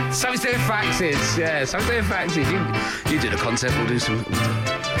 Someone's doing faxes. Yeah, someone's doing faxes. You do the concept. We'll do some.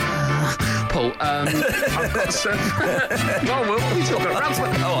 Paul, I've got some. What are we talking about?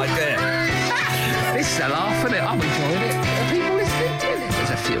 Oh, I dare. This is a laugh, isn't it? I'm enjoying it. Are people listening to it? There's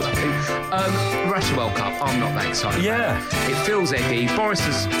a few, I think. Russia World Cup, I'm not that excited. Yeah. It feels eggy. Boris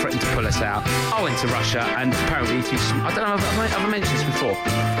has threatened to pull us out. I went to Russia, and apparently, I don't know, have I mentioned this before?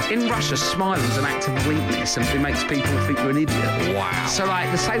 In Russia, smiling is an act of weakness, and it makes people think you're an idiot. Wow. So, like,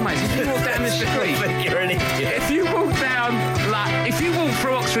 the same way, if you walk down the street, You're an idiot. if you walk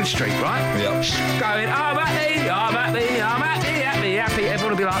through Oxford Street, right? Yep. Going, I'm happy,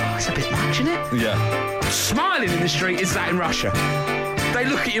 everyone will be like, it's a bit much, isn't it? Yeah. Smiling in the street is that in Russia. They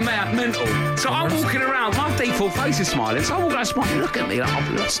look at you mental. So I'm walking around, my default face is smiling, so I walk around smiling, look at me like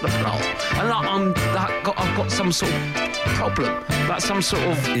I've lost the plot. And like I've got some sort of problem. Like some sort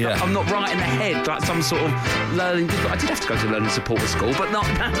of, I'm not right in the head, like some sort of learning. I did have to go to learning support at school, but not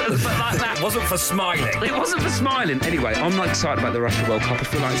that, but like that. It wasn't for smiling. It wasn't for smiling. Anyway, I'm not excited about the Russia World Cup. I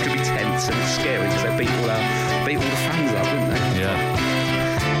feel like it's going to be tense and scary because they beat all the fans up, didn't they?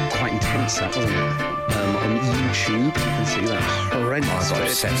 Yeah. Quite intense, that, wasn't it? On YouTube, you can see that horrendous. I got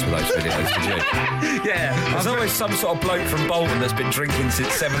obsessed with those videos, did you? Yeah. There's always some sort of bloke from Bolton that's been drinking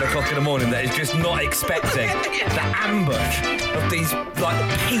since 7 o'clock in the morning that is just not expecting the ambush of these like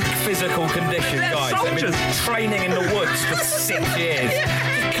peak physical condition They're guys. soldiers. They've been training in the woods for 6 years.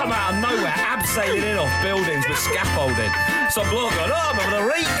 Just come out of nowhere, abseiling in off buildings with scaffolding. Some bloke going, I'm having a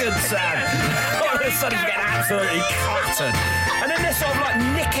really good son. All of a sudden you get absolutely clattered. And then they're sort of like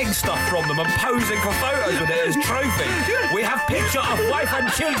nicking stuff from them and posing for photos with it as trophy. We have picture of wife and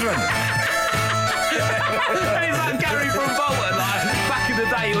children. And he's like Gary from Bolton, like back in the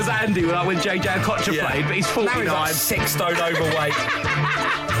day it was Andy, like when JJ Okocha played, but he's 49. Now he's like 6 stone overweight.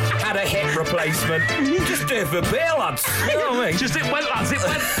 Had a hip replacement. Just do it for beer, lads. You know what I mean? Just it went, lads, it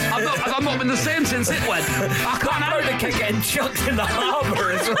went. I've not been the same since it went. I can't That bloke kept getting chucked in the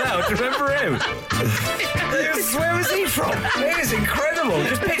harbour as well. Do you remember him? Where was he from? It was incredible.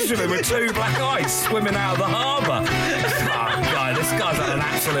 Just picture him with 2 black eyes swimming out of the harbour. Oh, God, this guy's had an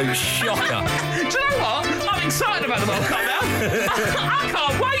absolute shocker. Do you know what? I'm excited about the World Cup now. I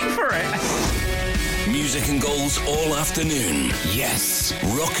can't wait for it. Music and goals all afternoon. Yes,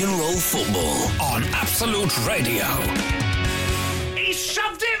 rock and roll football on Absolute Radio. He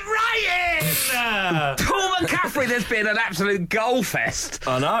shoved it right in! Paul McCaffrey, there's been an absolute goal fest.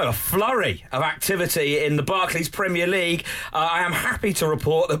 I know, a flurry of activity in the Barclays Premier League. I am happy to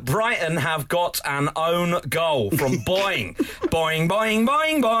report that Brighton have got an own goal from Boing. Boing, boing,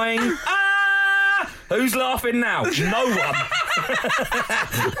 boing, boing. Who's laughing now? No one.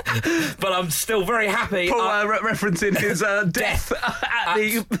 But I'm still very happy. Paul referencing his death at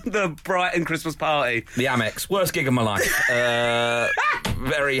the Brighton Christmas party. The Amex. Worst gig of my life.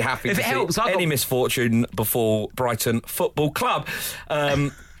 Very happy If to it see helps, any misfortune before Brighton Football Club.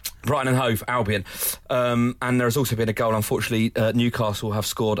 Brighton and Hove, Albion. And there has also been a goal, unfortunately. Newcastle have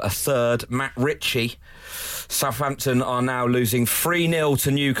scored a third. Matt Ritchie. Southampton are now losing 3-0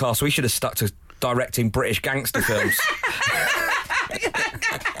 to Newcastle. We should have stuck to directing British gangster films.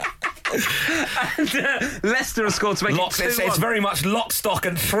 And Leicester have scored to make it 2-1. It's very much lock, stock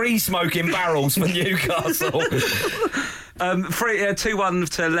and 3 smoking barrels for Newcastle. 2-1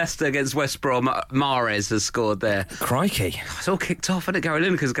 to Leicester against West Brom. Mahrez has scored there. Crikey. It's all kicked off, isn't it? Gary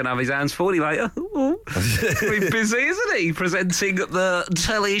Lineker's going to have his hands full later. He's busy, isn't he? Presenting the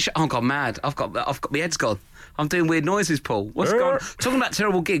telly show. Oh, I've gone mad. I've got my head's gone. I'm doing weird noises, Paul. What's going on? Talking about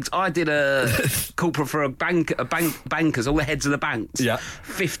terrible gigs, I did a corporate for bankers, all the heads of the banks. Yeah.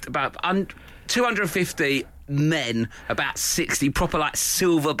 250 men, about 60, proper like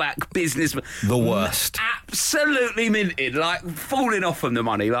silverback businessmen. The worst. Absolutely minted, like falling off from the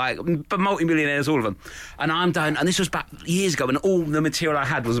money, like multi-millionaires, all of them. And I'm down, and this was back years ago, and all the material I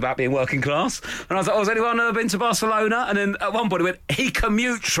had was about being working class. And I was like, has anyone ever been to Barcelona? And then at one point he went, he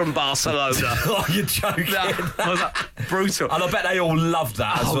commutes from Barcelona. Oh, you're joking. I was like, brutal. And I bet they all loved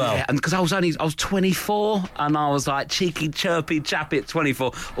that as well. Yeah. And because I was 24, and I was like cheeky, chirpy, chappy at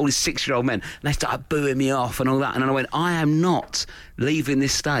 24, all these 6-year-old men, and they started booing me off and all that. And then I went, I am not leaving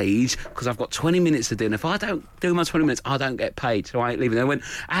this stage because I've got 20 minutes to do. And if I don't do my 20 minutes, I don't get paid, so I ain't leaving. They went,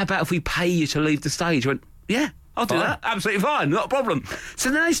 how about if we pay you to leave the stage? I went, yeah, I'll do that. Absolutely fine, not a problem. So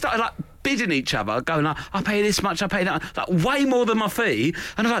then they started like bidding each other, going like, I pay this much, I pay that, like way more than my fee.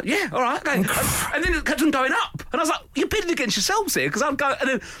 And I was like, yeah, all right, okay. And then it kept on going up. And I was like, you're bidding against yourselves here, because I'm going. And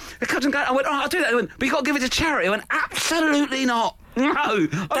then it kept on going. I went, all right, I'll do that. They went, but you got to give it to charity. I went, absolutely not. No.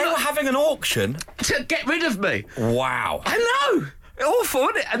 They were having an auction to get rid of me. Wow. I know. Awful,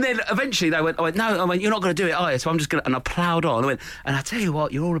 isn't it? And then eventually I went, no, you're not going to do it, are you? So I'm just going to, and I ploughed on. I went, and I tell you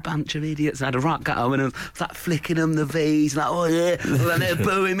what, you're all a bunch of idiots. And I had a right gut on, and I was like flicking them the V's, like, oh yeah, and they're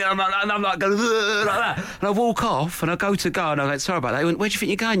booing me, and I'm like going, like that. And I walk off, and I go, and I go, sorry about that. They went, where do you think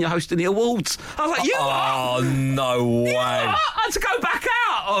you're going? You're hosting the awards. I was like, you are? Oh, no way. I had to go back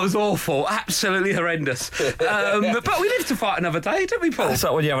out. Oh, it was awful, absolutely horrendous. But we live to fight another day, didn't we, Paul? It's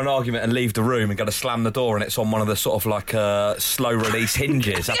like when you have an argument and leave the room and go to slam the door, and it's on one of the sort of like slow release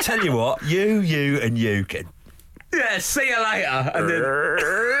hinges. I tell you what, you and you can. Yeah, see you later. And then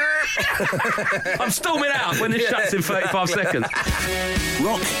I'm storming out when this shuts in 35 seconds.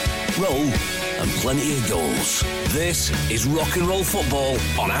 Rock, roll, and plenty of goals. This is Rock and Roll Football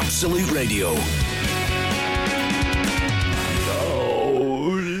on Absolute Radio.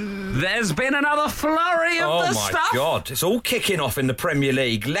 There's been another flurry of the stuff. Oh, my God. It's all kicking off in the Premier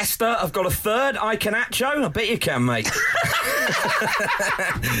League. Leicester have got a third. Iheanacho. I bet you can, mate.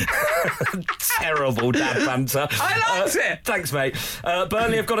 Terrible dad banter. I liked it. Thanks, mate.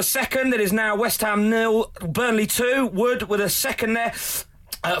 Burnley have got a second. It is now West Ham 0, Burnley 2. Wood with a second there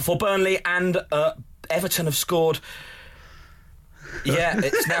for Burnley, and Everton have scored. Yeah,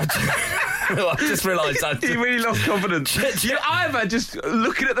 it's now... I just realised that. You really lost confidence. You're either just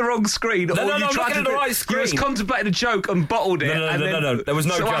looking at the wrong screen, or no, you I'm tried looking to at the right screen. You was contemplating a joke and bottled it. No. There was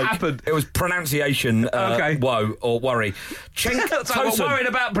no so joke. What happened? It was pronunciation. Okay. Woe or worry. So I'm worried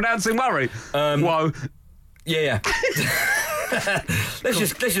about pronouncing worry. Whoa. Yeah. Let's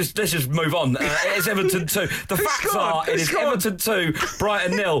just move on. It is Everton 2. The facts are, it is Everton 2,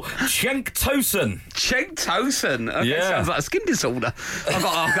 Brighton 0. Cenk Tosun. Okay, Yeah. sounds like a skin disorder. I've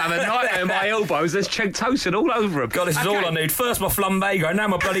got to have a nightmare in my elbows. There's Cenk Tosun all over him. God, this is all I need. First my Flumbago, now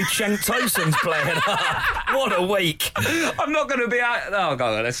my bloody Cenk Tosun's playing. What a week. I'm not going to be out. Oh,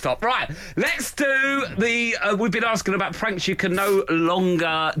 God, let's stop. Right, let's do the... we've been asking about pranks you can no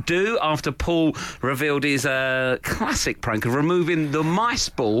longer do after Paul revealed his classic prank of removing the mouse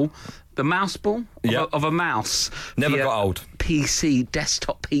ball of a mouse. Never got old.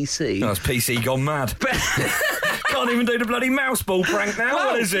 Desktop PC. No, it's PC gone mad. Can't even do the bloody mouse ball prank now. Well,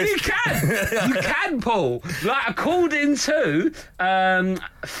 what is this? You can, Paul. Like, according to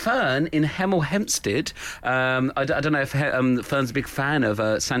Fern in Hemel Hempstead, I don't know if Fern's a big fan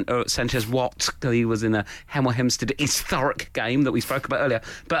of Sanchez Watt. He was in a Hemel Hempstead historic game that we spoke about earlier.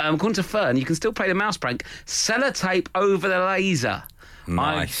 But according to Fern, you can still play the mouse prank. Sellotape over the laser.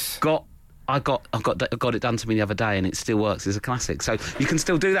 Nice. I got it done to me the other day, and it still works. It's a classic. So you can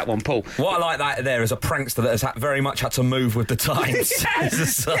still do that one, Paul. What I like that there is a prankster that has very much had to move with the times.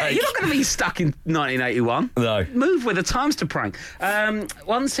 Yeah, you're not going to be stuck in 1981. No. Move with the times to prank.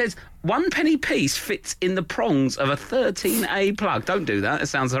 One says, 1 penny piece fits in the prongs of a 13A plug. Don't do that. It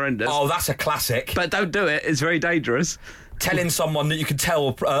sounds horrendous. Oh, that's a classic. But don't do it. It's very dangerous. Telling someone that you can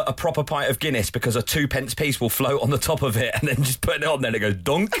tell a proper pint of Guinness because a 2p piece will float on the top of it, and then just putting it on there and it goes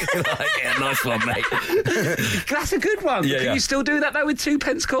donk. Like, yeah, nice one, mate. That's a good one. Can you still do that though with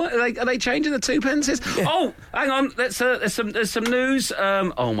 2p coin? Are they changing the 2p? Yeah. Oh, hang on. There's some news.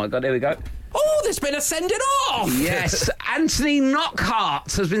 Oh my God, here we go. Oh, there's been a sending off! Yes, Anthony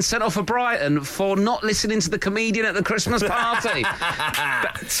Knockhart has been sent off for Brighton for not listening to the comedian at the Christmas party.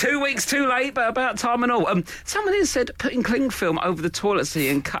 2 weeks too late, but about time and all. Someone has said putting cling film over the toilet seat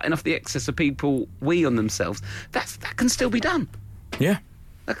and cutting off the excess of people wee on themselves, that can still be done. Yeah.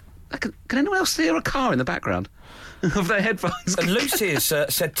 Can anyone else hear a car in the background of their headphones? And Lucy has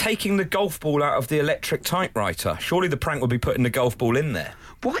said taking the golf ball out of the electric typewriter. Surely the prank would be putting the golf ball in there.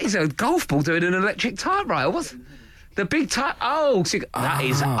 What is a golf ball doing an electric typewriter? The big type. Oh, see, that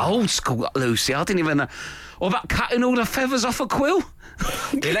is old school, Lucy. I didn't even know. What about cutting all the feathers off a quill?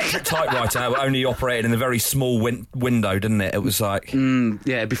 The electric typewriter only operated in a very small window, didn't it? It was like...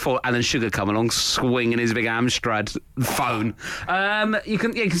 Yeah, before Alan Sugar come along, swinging his big Amstrad phone. You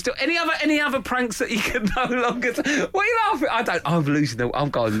can still any other pranks that you can no longer. What are you laughing? I'm losing it.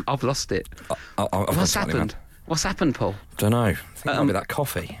 I've lost it. What's happened? What's happened, Paul? Don't know. I think it might be that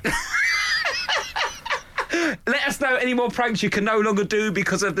coffee. Let us know any more pranks you can no longer do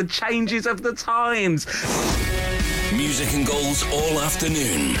because of the changes of the times. Music and goals all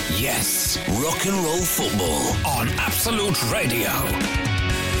afternoon. Yes, rock and roll football on Absolute Radio.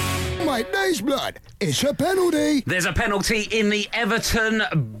 Mate, there's blood. It's a penalty. There's a penalty in the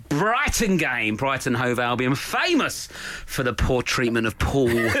Everton-Brighton game. Brighton Hove Albion, famous for the poor treatment of Paul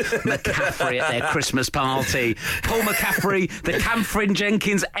McCaffrey at their Christmas party. Paul McCaffrey, the Camfrin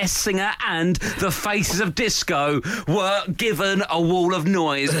Jenkins singer, and the Faces of Disco were given a wall of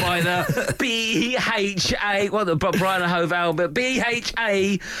noise by the the Brighton Hove Albion,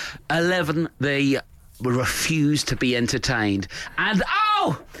 BHA 11. They refused to be entertained. And,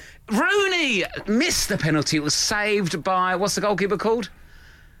 Rooney missed the penalty. It was saved by, what's the goalkeeper called?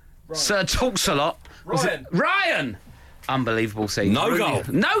 Ryan. Sir Talks a Lot. Ryan! Unbelievable scene. No goal.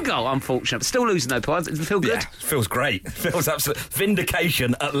 No goal, unfortunate. Still losing though, Paul. Does it feel good? Yeah, feels great. Feels absolute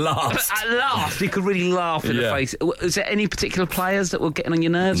vindication at last. At last, you could really laugh in the face. Was there any particular players that were getting on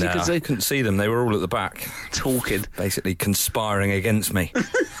your nerves? No, I couldn't see them. They were all at the back. Talking. Basically conspiring against me.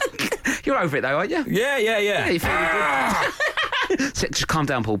 You're over it though, aren't you? Yeah. You're feeling good. Just calm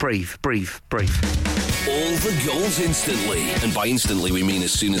down, Paul. Breathe. All the goals instantly. And by instantly, we mean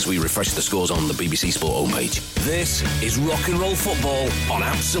as soon as we refresh the scores on the BBC Sport homepage. This is Rock and Roll Football on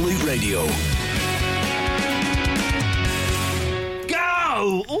Absolute Radio.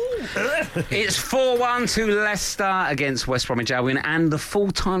 Go! It's 4-1 to Leicester against West Bromwich Albion, and the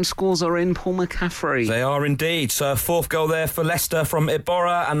full-time scores are in. Paul McCaffrey. They are indeed. So, fourth goal there for Leicester from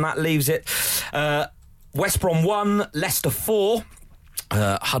Iborra, and that leaves it West Brom 1, Leicester 4.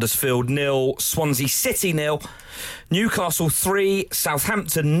 Huddersfield 0, Swansea City 0, Newcastle 3,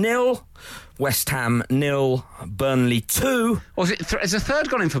 Southampton 0, West Ham 0, Burnley 2. Was it? Has a third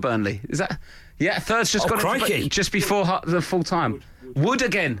gone in for Burnley? Is that? Yeah, a third's just gone in just before the full time. Wood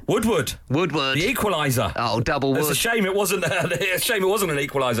again. Woodward. The equaliser. Oh, double Wood. It's a shame it wasn't. an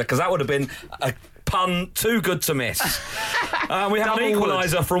equaliser because that would have been a pun too good to miss. We have an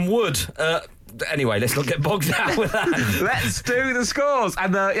equaliser from Wood. Anyway, let's not get bogged down with that. Let's do the scores.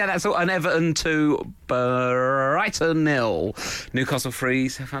 And that's all. And Everton 2, Brighton 0, Newcastle 3,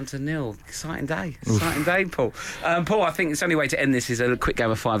 Southampton 0. Exciting day, Paul. Paul, I think it's the only way to end this is a quick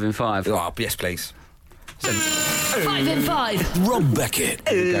game of 5 in 5. Oh, yes, please. 5 in 5. Rob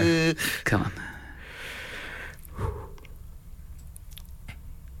Beckett. Come on.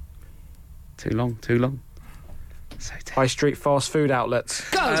 Too long. High street fast food outlets.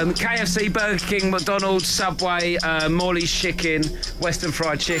 Go! KFC, Burger King, McDonald's, Subway, Morley's Chicken, Western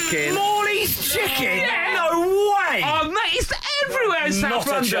Fried Chicken. Morley's Chicken? Yeah. No way! Oh, mate, it's everywhere in South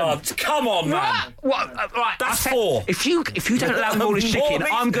London. Not a chance. Come on, man. Right, That's 4. If you don't allow Morley's Chicken,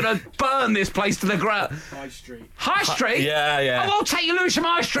 I'm going to burn this place to the ground. High Street? Yeah. Oh, I'll take you loose from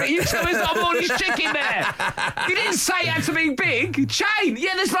High Street. You tell me there's not Morley's Chicken there. You didn't say it had to be big. Chain.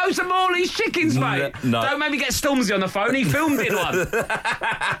 Yeah, there's loads of Morley's Chickens, mate. No. Don't make me get Stormzy on the phone. He filmed it one.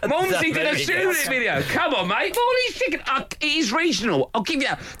 Mumsy did a shooting video. Come on, mate. Morley's Chicken. It is regional. I'll give you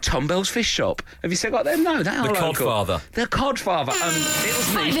Tom Bell's Fish Shop. Have you still got them? No, they're The local. Codfather. The Codfather. It was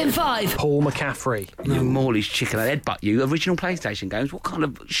 5 in 5. Paul McCaffrey. No, Morley's Chicken. I'd headbutt you. Original PlayStation games. What kind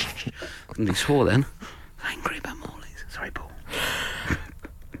of... I swore then. Angry about Morley's. Sorry, Paul.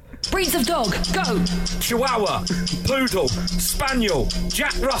 Breeds of dog. Go! Chihuahua, Poodle, Spaniel,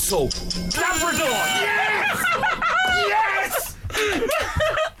 Jack Russell, Labrador. Yes!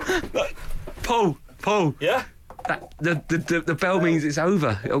 Paul. Yeah? The bell means it's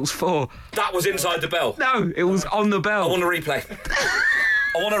over. It was 4. That was inside the bell. No, it was on the bell. I want a replay.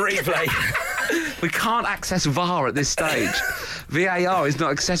 We can't access VAR at this stage. VAR is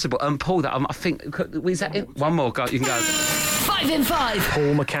not accessible. Paul, I think... Is that it? One more. Go, you can go. 5 in 5.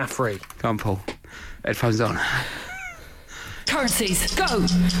 Paul McCaffrey. Go on, Paul. Headphones on. Currencies. Go!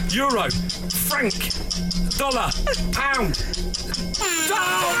 Euro, franc, dollar, pound.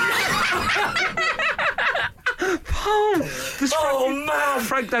 man.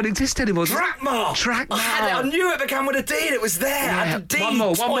 Frank don't exist anymore. Drakmar. I knew it began with a D and it was there. I had a D. One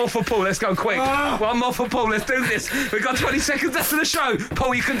more for Paul. Let's go quick. One more for Paul. Let's do this. We've got 20 seconds left of the show.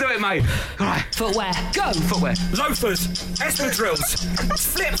 Paul, you can do it, mate. All right. Footwear, go. Footwear. Loafers, espadrilles,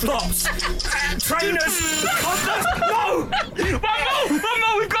 flip-flops, trainers, condoms. No! One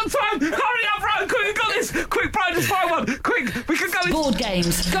more. We've got time. Hurry up, Brian. Quick, we've got this. Quick, Brian, just find one. Quick, we can go. Board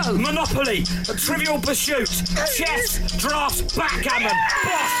games, go. Monopoly, Trivial Pursuit, chess, drafts, backgammon.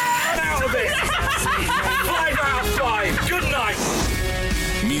 Boss, I'm out of it. 5 out of 5. Good night.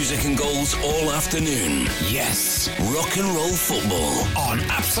 Music and goals all afternoon. Yes, rock and roll football on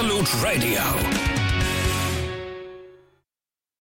Absolute Radio.